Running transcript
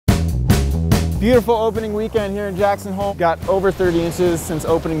Beautiful opening weekend here in Jackson Hole. Got over 30 inches since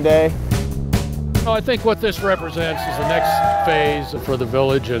opening day. I think what this represents is the next phase for the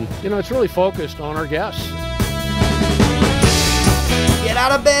village, and it's really focused on our guests. Get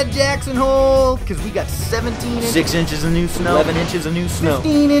out of bed, Jackson Hole, because we got 17 inches. 6 inches of new snow. 11 inches of new snow.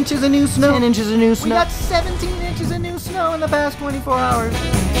 15 inches of new snow. 10 inches of new snow. We got 17 inches of new snow in the past 24 hours.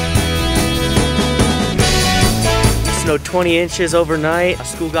 Snowed 20 inches overnight.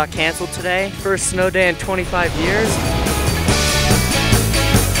 School got canceled today. First snow day in 25 years.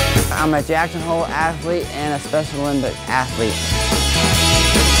 I'm a Jackson Hole athlete and a Special Olympic athlete.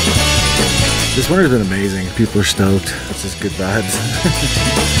 This winter's been amazing. People are stoked. It's just good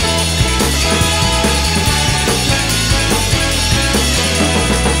vibes.